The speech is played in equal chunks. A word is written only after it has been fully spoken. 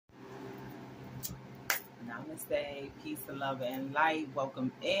Namaste, peace and love and light. Welcome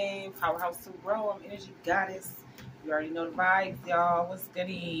in Powerhouse to Grow. I'm Energy Goddess. You already know the vibes, y'all. What's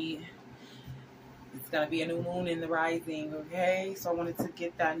goody? It's gonna be a new moon in the rising, okay? So I wanted to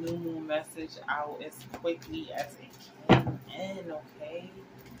get that new moon message out as quickly as it came in, okay?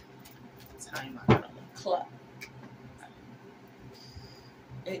 Time I got on the clock.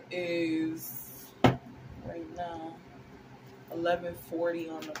 It is right now 11:40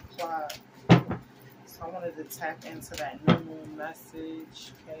 on the clock. So I wanted to tap into that new moon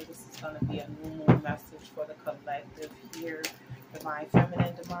message. Okay, this is going to be a new moon message for the collective here. Divine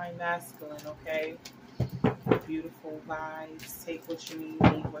feminine, divine masculine, okay? Beautiful vibes. Take what you need,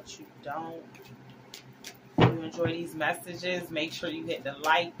 leave what you don't. If you enjoy these messages, make sure you hit the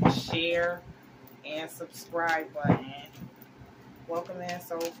like, share, and subscribe button. Welcome in,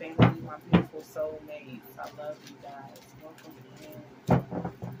 soul family, my beautiful soulmates. I love you guys. Welcome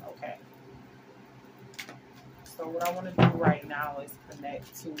in. Okay. So what I want to do right now is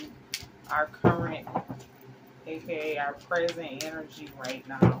connect to our current, aka our present energy right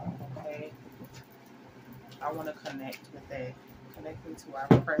now, okay? I want to connect with that. Connecting to our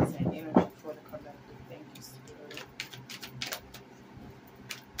present energy for the collective. Thank you, Spirit.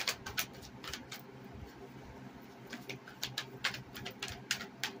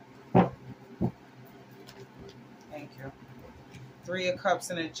 Thank you. Three of Cups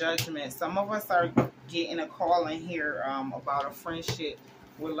and a Judgment. Some of us are getting a call in here about a friendship.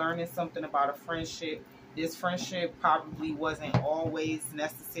 We're learning something about a friendship. This friendship probably wasn't always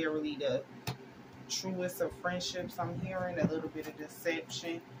necessarily the truest of friendships. I'm hearing a little bit of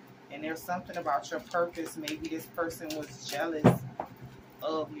deception, and there's something about your purpose. Maybe this person was jealous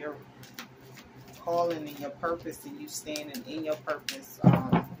of your calling and your purpose, and you standing in your purpose.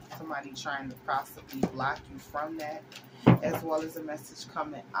 Somebody trying to possibly block you from that, as well as a message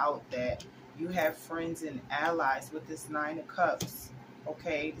coming out that you have friends and allies with this Nine of Cups.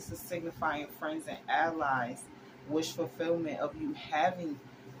 Okay, this is signifying friends and allies, wish fulfillment of you having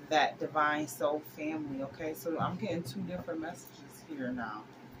that divine soul family. Okay, so I'm getting two different messages here now.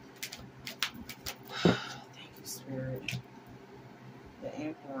 Thank you, Spirit. The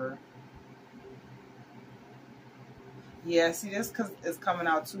Emperor. Yeah, see, this is coming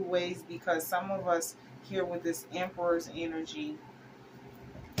out two ways, because some of us here with this Emperor's energy,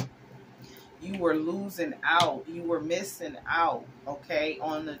 you were losing out, you were missing out, okay,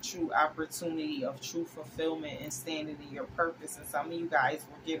 on the true opportunity of true fulfillment and standing in your purpose. And some of you guys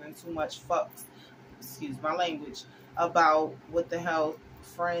were giving too much fucks, excuse my language, about what the hell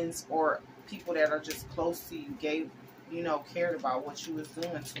friends or people that are just close to you cared about what you was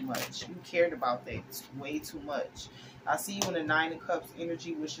doing too much. You cared about that way too much. I see you in the Nine of Cups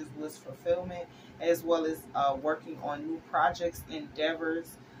energy, which is wish fulfillment, as well as working on new projects,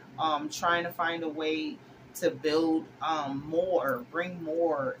 endeavors, trying to find a way to build more, bring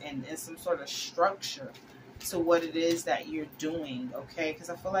more, and some sort of structure to what it is that you're doing, okay? Because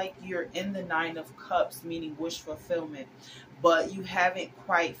I feel like you're in the Nine of Cups, meaning wish fulfillment, but you haven't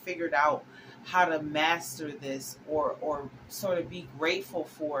quite figured out how to master this or sort of be grateful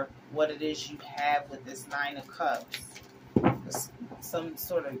for what it is you have with this Nine of Cups. Some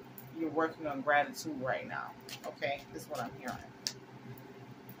sort of, you're working on gratitude right now, okay? This is what I'm hearing.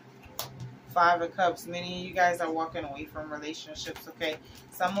 Five of Cups. Many of you guys are walking away from relationships, okay?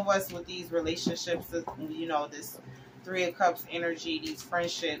 Some of us with these relationships, this Three of Cups energy, these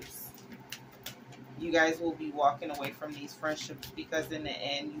friendships, you guys will be walking away from these friendships because in the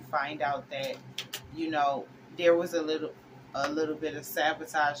end you find out that, there was a little bit of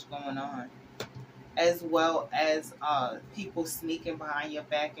sabotage going on, as well as people sneaking behind your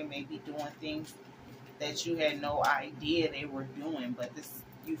back and maybe doing things that you had no idea they were doing, but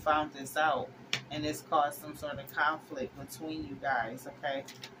you found this out, and this caused some sort of conflict between you guys, okay?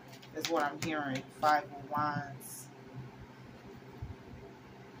 That's what I'm hearing. Five of Wands,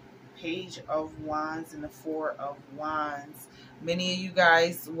 Page of Wands, and the Four of Wands. Many of you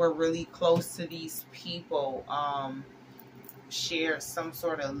guys were really close to these people, shared some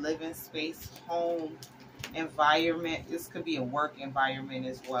sort of living space, home, environment. This could be a work environment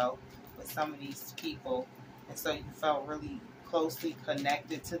as well with some of these people, and so you felt really closely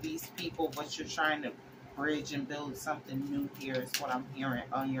connected to these people, but you're trying to bridge and build something new here is what I'm hearing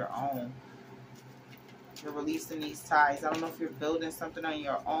on your own. You're releasing these ties. I don't know if you're building something on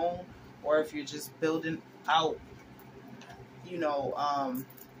your own or if you're just building out,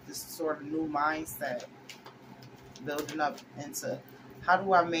 this sort of new mindset, building up into how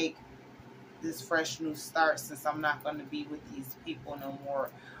do I make this fresh new start since I'm not going to be with these people no more,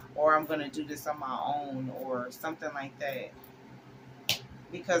 or I'm going to do this on my own or something like that.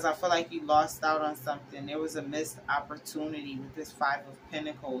 because I feel like you lost out on something. There was a missed opportunity with this Five of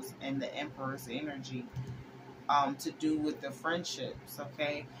Pentacles and the Emperor's energy, to do with the friendships,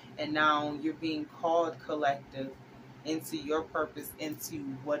 okay? And now you're being called, collective, into your purpose, into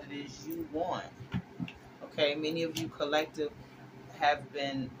what it is you want, okay? Many of you, collective, have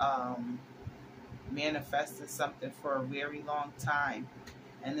been manifesting something for a very long time.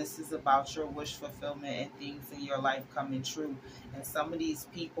 And this is about your wish fulfillment and things in your life coming true. And some of these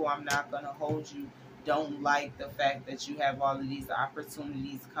people, I'm not going to hold you, don't like the fact that you have all of these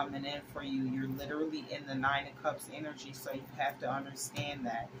opportunities coming in for you. You're literally in the Nine of Cups energy, so you have to understand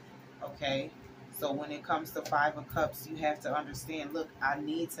that, okay? So when it comes to Five of Cups, you have to understand, look, I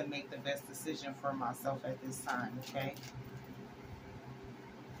need to make the best decision for myself at this time, okay?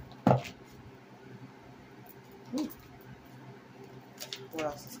 Ooh. What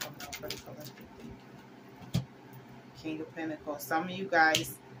else is coming up for the collective? King of Pentacles. Some of you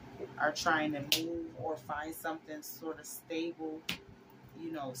guys are trying to move or find something sort of stable,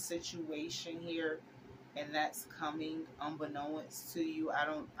 you know, situation here, and that's coming unbeknownst to you. I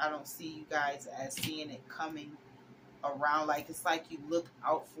don't see you guys as seeing it coming around. Like, it's like you look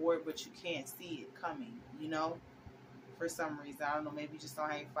out for it, but you can't see it coming, you know, for some reason. I don't know, maybe you just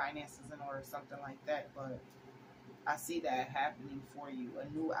don't have your finances in order or something like that, but I see that happening for you.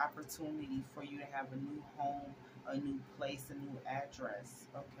 A new opportunity for you to have a new home, a new place, a new address,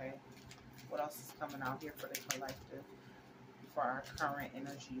 okay? What else is coming out here for the collective, for our current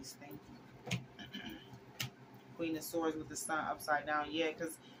energies? Thank you. Queen of Swords with the Sun upside down. Yeah,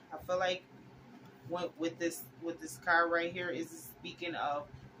 because I feel like with this card right here is speaking of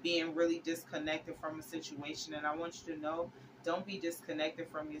being really disconnected from a situation. And I want you to know, don't be disconnected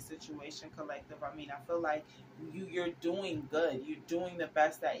from your situation, collective. I mean, I feel like you're doing good. You're doing the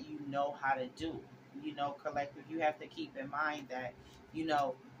best that you know how to do. You know, collective, you have to keep in mind that, you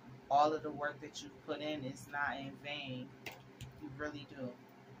know, all of the work that you've put in is not in vain. You really do.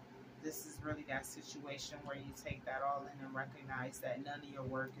 This is really that situation where you take that all in and recognize that none of your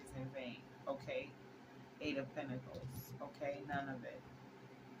work is in vain, okay? Eight of Pentacles, okay? None of it,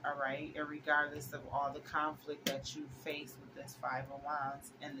 all right? And regardless of all the conflict that you face with this Five of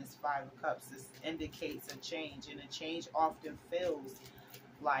Wands and this Five of Cups, this indicates a change, and a change often feels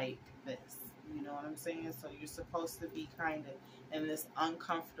like this. You know what I'm saying? So you're supposed to be kind of in this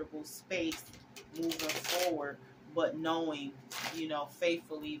uncomfortable space moving forward, but knowing, you know,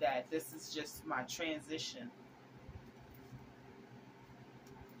 faithfully that this is just my transition.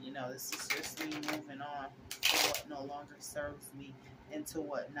 You know, this is just me moving on to what no longer serves me into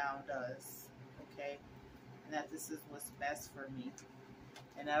what now does, okay? And that this is what's best for me.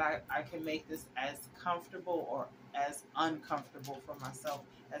 And that I can make this as comfortable or as uncomfortable for myself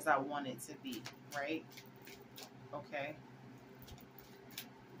as I want it to be, right? Okay.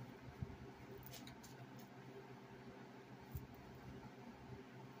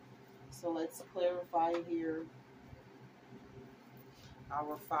 So let's clarify here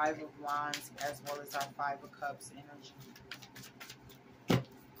our Five of Wands as well as our Five of Cups energy.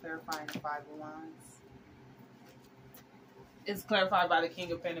 Clarifying the Five of Wands. It's clarified by the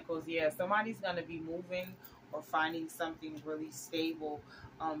King of Pentacles. Yeah, somebody's going to be moving or finding something really stable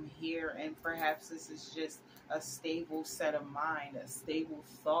here, and perhaps this is just a stable set of mind, a stable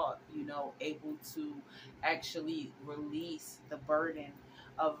thought, you know, able to actually release the burden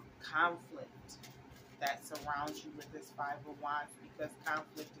of conflict that surrounds you with this Five of Wands, because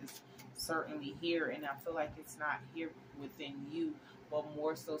conflict is certainly here, and I feel like it's not here within you, but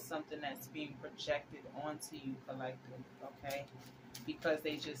more so something that's being projected onto you, collective, okay? Because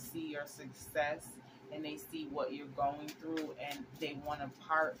they just see your success and they see what you're going through and they want a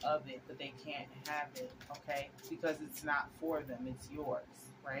part of it, but they can't have it, okay? Because it's not for them, it's yours,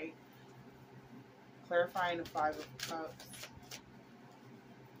 right? Clarifying the Five of Cups.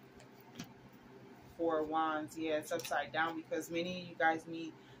 Four of Wands, yeah, it's upside down, because many of you guys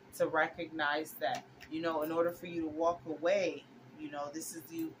need to recognize that, you know, in order for you to walk away, you know, this is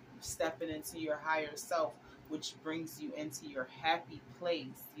you stepping into your higher self, which brings you into your happy place,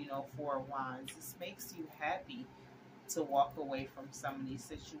 you know, Four of Wands. This makes you happy to walk away from some of these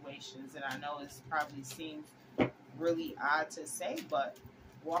situations. And I know this probably seems really odd to say, but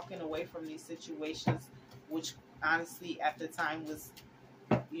walking away from these situations, which honestly at the time was,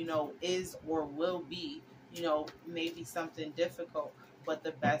 you know, is or will be, you know, maybe something difficult, but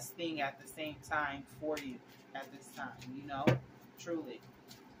the best thing at the same time for you at this time, you know, truly.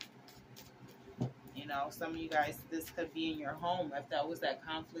 You know, some of you guys, this could be in your home. If that was that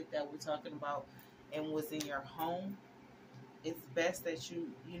conflict that we're talking about and was in your home, it's best that you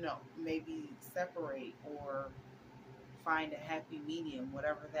know, maybe separate or find a happy medium,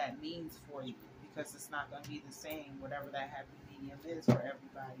 whatever that means for you, because it's not going to be the same, whatever that happy medium is for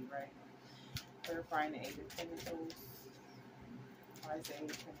everybody, right? Clarifying the Eight of Pentacles. Why is the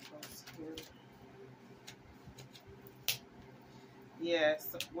Eight of Pentacles here?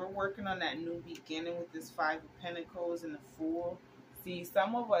 Yes, we're working on that new beginning with this Five of Pentacles and the Fool. See,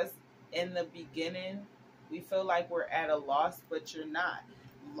 some of us in the beginning, we feel like we're at a loss, but you're not.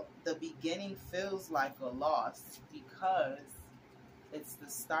 The beginning feels like a loss because it's the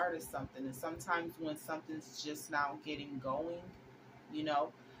start of something. And sometimes when something's just now getting going, you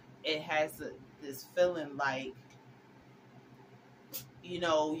know, it has this feeling like, you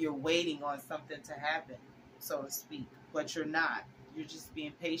know, you're waiting on something to happen, so to speak, but you're not. You're just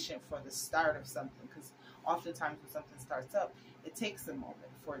being patient for the start of something, because oftentimes when something starts up, it takes a moment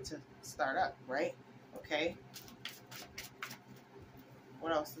for it to start up, right? Okay.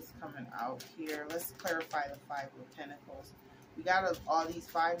 What else is coming out here? Let's clarify the Five of Pentacles. We got all these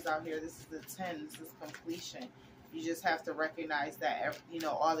fives out here. This is the 10. This is completion. You just have to recognize that, you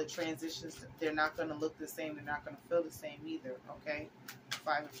know, all the transitions, they're not going to look the same. They're not going to feel the same either, okay?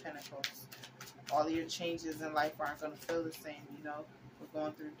 Five of Pentacles. All of your changes in life aren't going to feel the same, you know. We're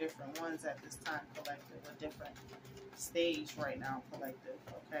going through different ones at this time, collective. A different stage right now, collective,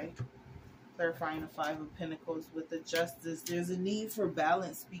 okay? Clarifying the Five of Pentacles with the Justice. There's a need for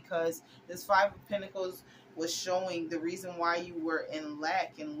balance, because this Five of Pentacles was showing the reason why you were in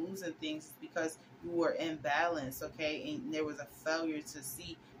lack and losing things is because you were in balance, okay? And there was a failure to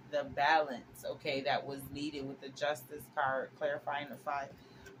see the balance, okay, that was needed with the Justice card, clarifying the Five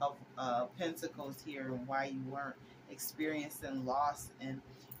of Pentacles here and why you weren't experiencing loss. And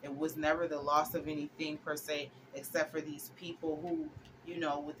it was never the loss of anything per se, except for these people who, you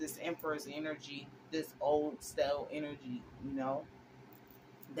know, with this Emperor's energy, this old stale energy, you know,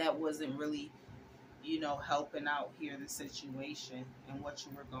 that wasn't really, you know, helping out here the situation and what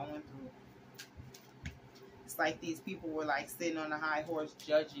you were going through. It's like these people were like sitting on a high horse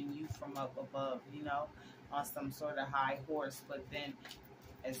judging you from up above, you know, on some sort of high horse, but then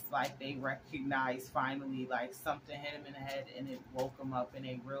it's like they recognized finally, like something hit them in the head and it woke them up and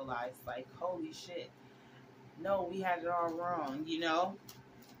they realized, like, holy shit, no, we had it all wrong, you know?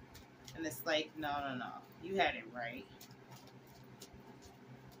 And it's like, no, you had it right.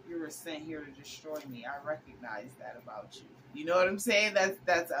 You were sent here to destroy me. I recognize that about you. You know what I'm saying?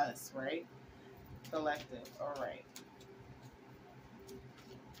 That's us, right? Collective. All right.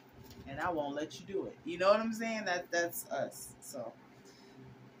 And I won't let you do it. You know what I'm saying? That's us. So,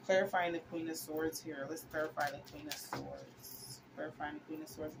 clarifying the Queen of Swords here. Let's clarify the Queen of Swords. Clarifying the Queen of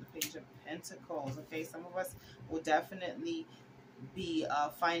Swords with the Page of Pentacles. Okay, some of us will definitely be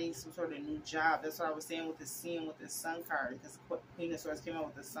finding some sort of new job. That's what I was saying with the Sun, with the Sun card, because Queen of Swords came out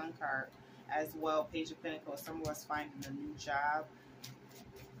with the Sun card as well. Page of Pentacles. Some of us finding a new job,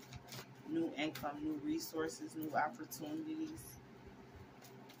 new income, new resources, new opportunities.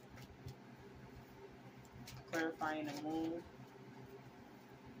 Clarifying the Moon.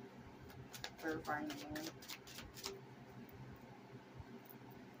 Clarifying the Moon.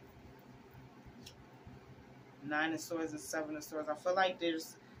 Nine of Swords and Seven of Swords. I feel like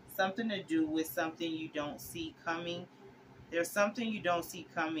there's something to do with something you don't see coming. There's something you don't see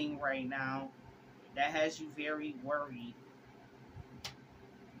coming right now that has you very worried,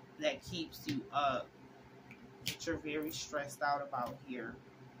 that keeps you up, that you're very stressed out about here.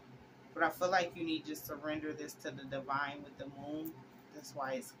 But I feel like you need to surrender this to the divine with the Moon. That's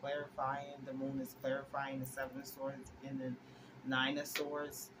why it's clarifying. The Moon is clarifying the Seven of Swords and the Nine of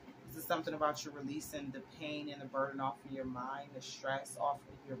Swords. This is something about you releasing the pain and the burden off of your mind, the stress off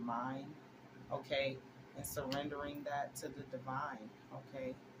of your mind, okay? And surrendering that to the divine,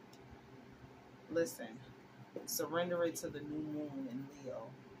 okay? Listen, surrender it to the new moon in Leo,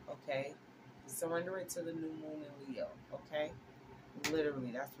 okay? Surrender it to the new moon in Leo, okay?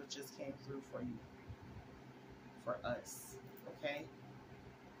 Literally, that's what just came through for you, for us, okay?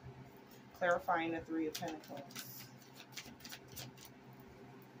 Clarifying the Three of Pentacles.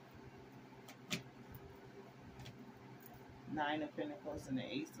 Nine of Pentacles and the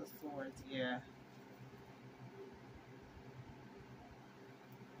Ace of Swords, yeah.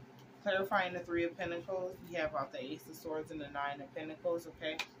 Clarifying the Three of Pentacles, we have out the Ace of Swords and the Nine of Pentacles,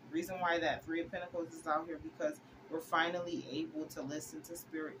 okay? The reason why that Three of Pentacles is out here, because we're finally able to listen to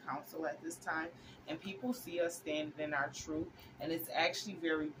spirit counsel at this time, and people see us standing in our truth, and it's actually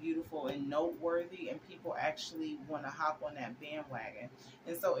very beautiful and noteworthy, and people actually want to hop on that bandwagon.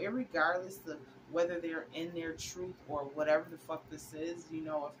 And so irregardless of whether they're in their truth or whatever the fuck this is, you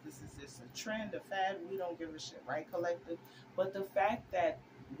know, if this is just a trend, a fad, we don't give a shit, right, collective? But the fact that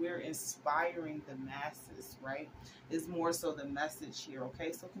we're inspiring the masses, right? Is more so the message here,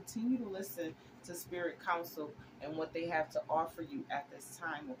 okay? So continue to listen to Spirit Council and what they have to offer you at this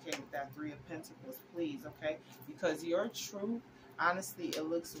time, okay? With that Three of Pentacles, please, okay? Because your truth, honestly, it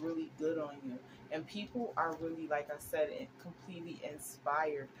looks really good on you. And people are really, like I said, completely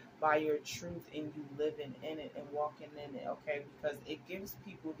inspired by your truth and you living in it and walking in it, okay? Because it gives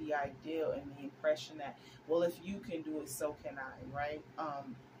people the idea and the impression that, well, if you can do it, so can I, right?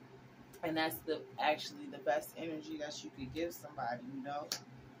 And that's actually the best energy that you could give somebody, you know?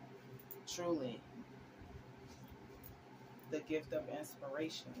 Truly. The gift of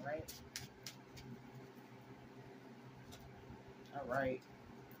inspiration, right? All right.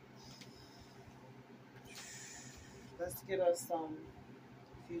 Let's get us some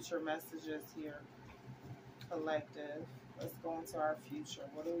future messages here. Collective. Let's go into our future.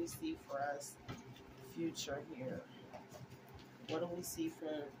 What do we see for us? Future here. What do we see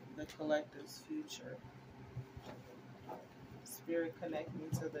for the collective's future? Spirit, connect me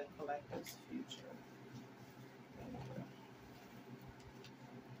to the collective's future.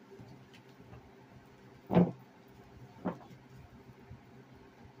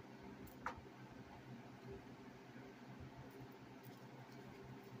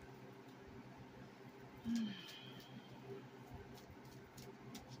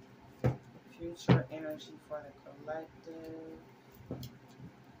 Future energy for the collective.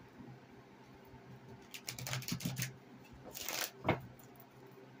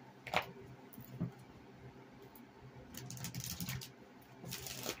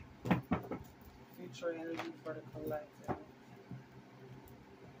 Future energy for the collective.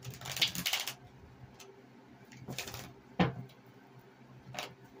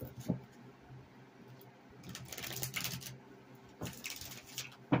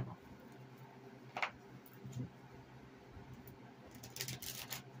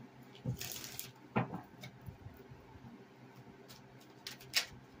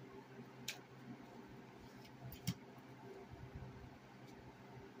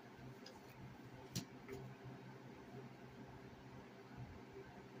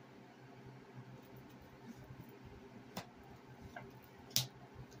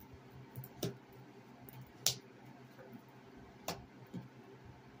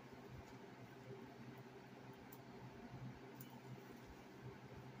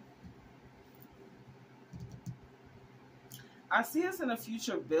 I see us in the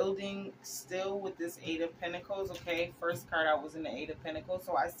future building still with this Eight of Pentacles, okay? First card out was in the Eight of Pentacles.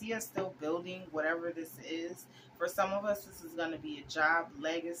 So I see us still building whatever this is. For some of us, this is going to be a job,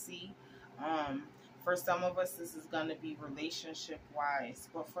 legacy. For some of us, this is going to be relationship-wise.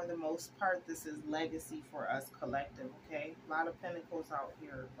 But for the most part, this is legacy for us collective, okay? A lot of Pentacles out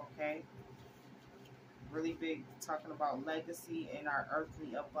here, okay? Really big, talking about legacy and our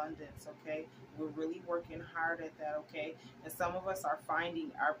earthly abundance, okay? We're really working hard at that, okay? And some of us are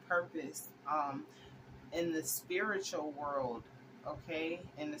finding our purpose in the spiritual world, okay?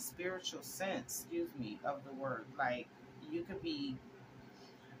 In the spiritual sense, excuse me, of the word. Like, you could be,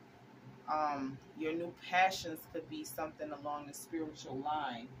 your new passions could be something along the spiritual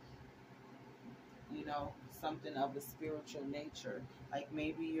line, you know, something of a spiritual nature. Like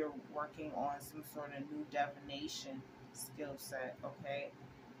maybe you're working on some sort of new divination skill set, okay?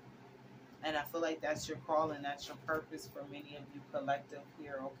 And I feel like that's your calling, that's your purpose for many of you collective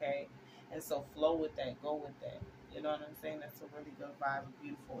here, okay? And so flow with that, go with that. You know what I'm saying? That's a really good vibe, a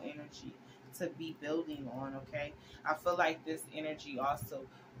beautiful energy to be building on, okay? I feel like this energy also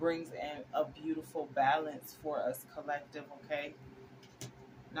brings in a beautiful balance for us collective, okay?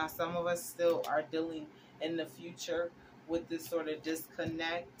 Now, some of us still are dealing in the future with this sort of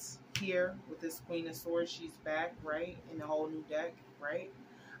disconnect here with this Queen of Swords. She's back, right? In the whole new deck, right?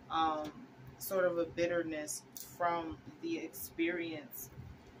 Sort of a bitterness from the experience.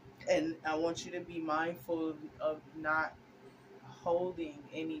 And I want you to be mindful of not holding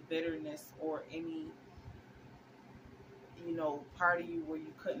any bitterness or any, you know, part of you where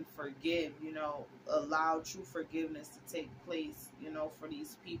you couldn't forgive, you know, allow true forgiveness to take place, you know, for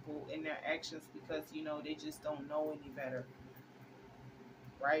these people in their actions because, you know, they just don't know any better,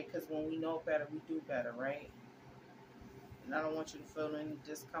 right? Because when we know better, we do better, right? And I don't want you to feel any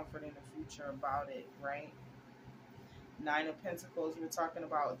discomfort in the future about it, right? Nine of Pentacles, we're talking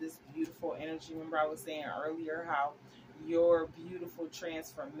about this beautiful energy. Remember I was saying earlier how your beautiful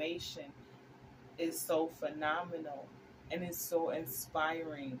transformation is so phenomenal and it's so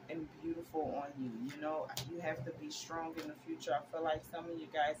inspiring and beautiful on you. You know, you have to be strong in the future. I feel like some of you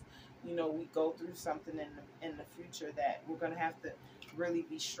guys, you know, we go through something in the future that we're going to have to really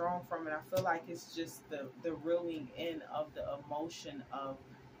be strong from. And I feel like it's just the reeling in of the emotion of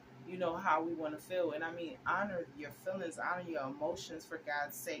you know, how we want to feel. And I mean, honor your feelings, honor your emotions for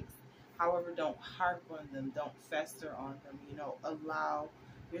God's sake. However, don't harp on them, don't fester on them, you know, allow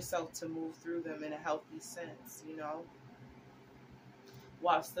yourself to move through them in a healthy sense, you know,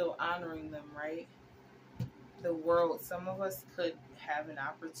 while still honoring them, right? The world, some of us could have an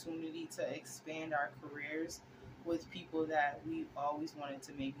opportunity to expand our careers with people that we always wanted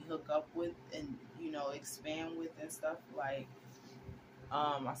to maybe hook up with and, you know, expand with and stuff. Like,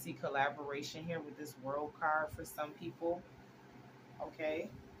 I see collaboration here with this world card for some people. Okay.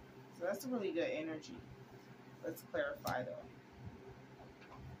 So that's a really good energy. Let's clarify though.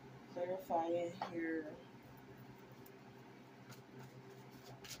 Clarifying here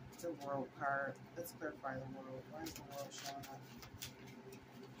the world card. Let's clarify the world. Why is the world showing up?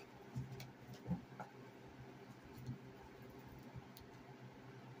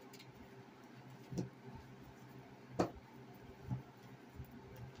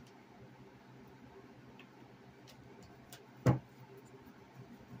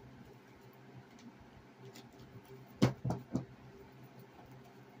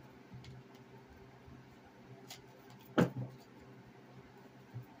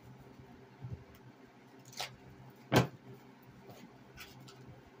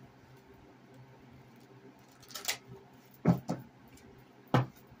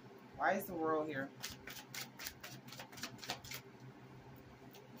 Why is the world here?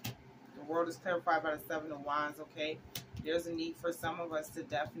 The world is clarified by the Seven of Wands, okay? There's a need for some of us to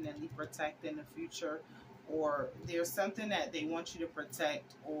definitely protect in the future, or there's something that they want you to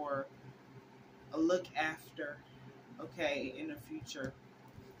protect or look after, okay, in the future.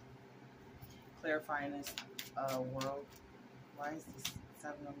 Clarifying this world. Why is this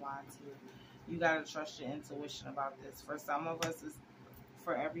Seven of Wands here? You got to trust your intuition about this. For some of us,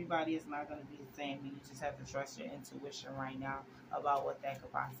 for everybody, it's not going to be the same. You just have to trust your intuition right now about what that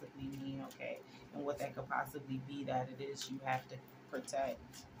could possibly mean, okay? And what that could possibly be that it is you have to protect,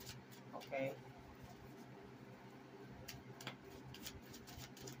 okay?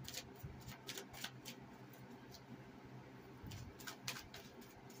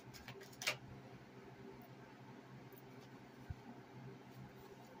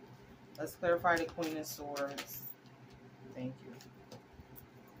 Let's clarify the Queen of Swords. Thank you.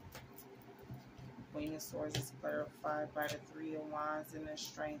 Queen of Swords is clarified by the Three of Wands and the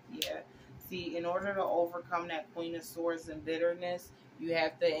Strength. Yeah. See, in order to overcome that Queen of Swords and bitterness, you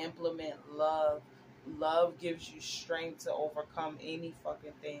have to implement love. Love gives you strength to overcome any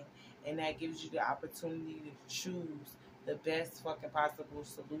fucking thing. And that gives you the opportunity to choose the best fucking possible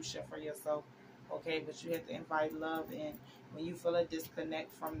solution for yourself. Okay, but you have to invite love in. When you feel a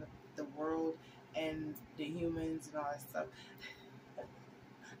disconnect from the world and the humans and all that stuff.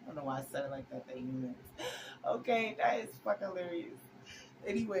 I don't know why I said it like that, the humans. Okay, that is fucking hilarious.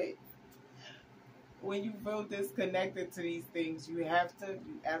 Anyway, when you feel disconnected to these things, you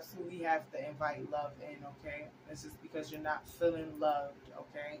absolutely have to invite love in, okay? It's just because you're not feeling loved,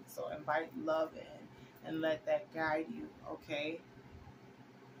 okay? So invite love in and let that guide you, okay?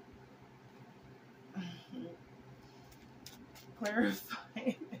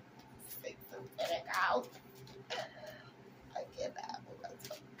 Clarifying. Six of Pentacles. I cannot.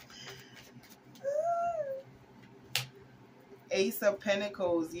 Ace of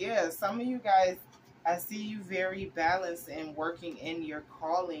Pentacles. Yeah, some of you guys, I see you very balanced and working in your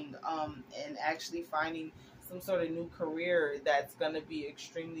calling, and actually finding some sort of new career that's going to be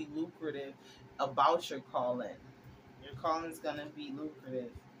extremely lucrative about your calling. Your calling is going to be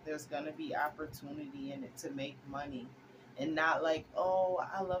lucrative. There's going to be opportunity in it to make money. And not like, oh,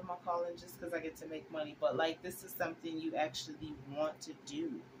 I love my calling just because I get to make money. But like, this is something you actually want to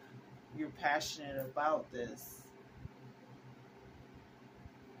do. You're passionate about this.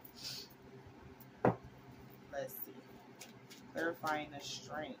 Let's see. Clarifying the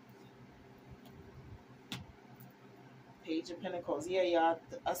Strength. Page of Pentacles. Yeah, y'all.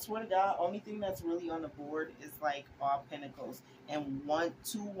 I swear to God, only thing that's really on the board is like all Pentacles. And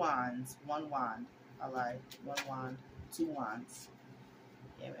two wands. One wand. I lied. One wand. Two wands.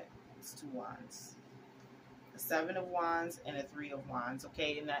 Damn it. It's two wands. A Seven of Wands and a Three of Wands.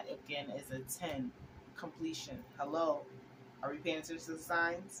 Okay, and that again is a 10. Completion. Hello. Are we paying attention to the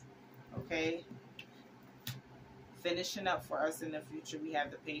signs? Okay. Finishing up for us in the future, we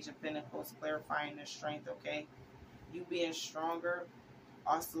have the Page of Pentacles, clarifying the Strength, okay? You being stronger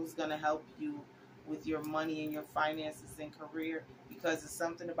also is going to help you with your money and your finances and career, because it's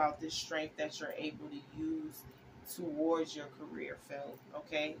something about this strength that you're able to use towards your career field,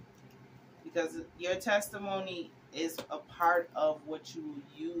 okay? Because your testimony is a part of what you will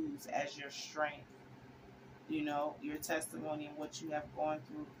use as your strength. You know, your testimony and what you have gone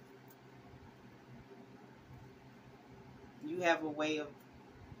through You have a way of,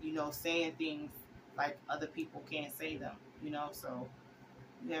 you know, saying things like other people can't say them, you know, so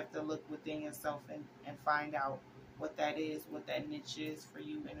you have to look within yourself and find out what that is, what that niche is for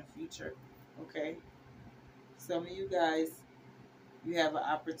you in the future. Okay? Some of you guys, you have an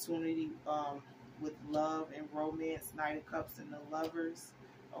opportunity with love and romance, Knight of Cups and the Lovers.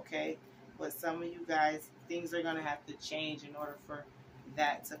 Okay? But some of you guys, things are going to have to change in order for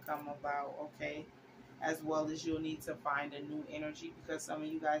that to come about. Okay? As well as you'll need to find a new energy, because some of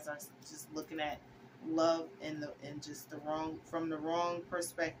you guys are just looking at love in just the wrong, from the wrong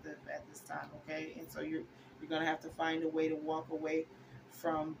perspective at this time. Okay? And so you're going to have to find a way to walk away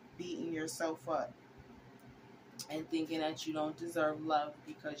from beating yourself up and thinking that you don't deserve love,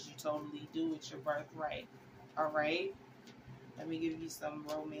 because you totally do. It's your birthright. All right? Let me give you some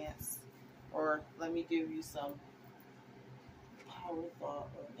romance, or let me give you some power thought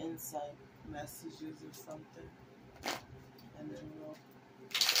or insight messages or something. And then we'll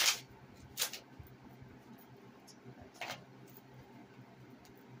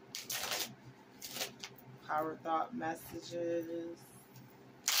power thought messages.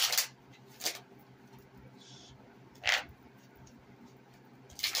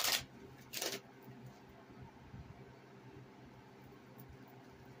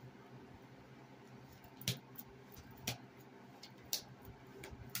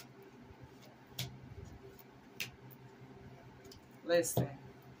 Listen,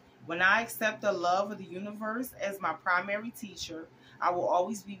 when I accept the love of the universe as my primary teacher, I will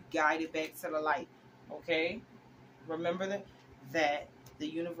always be guided back to the light. Okay? Remember that the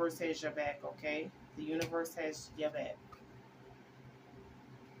universe has your back. Okay? The universe has your back.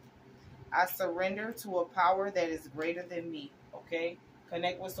 I surrender to a power that is greater than me. Okay?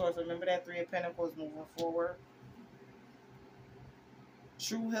 Connect with Source. Remember that Three of Pentacles moving forward.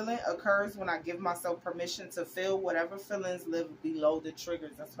 True healing occurs when I give myself permission to feel whatever feelings live below the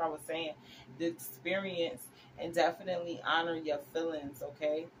triggers. That's what I was saying. The experience, and definitely honor your feelings,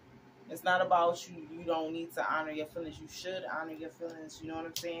 okay? It's not about you don't need to honor your feelings. You should honor your feelings, you know what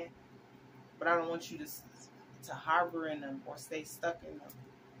I'm saying? But I don't want you to harbor in them or stay stuck in them,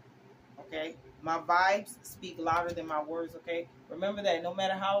 okay? My vibes speak louder than my words, okay? Remember that no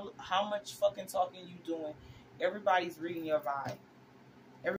matter how much fucking talking you doing, everybody's reading your vibe.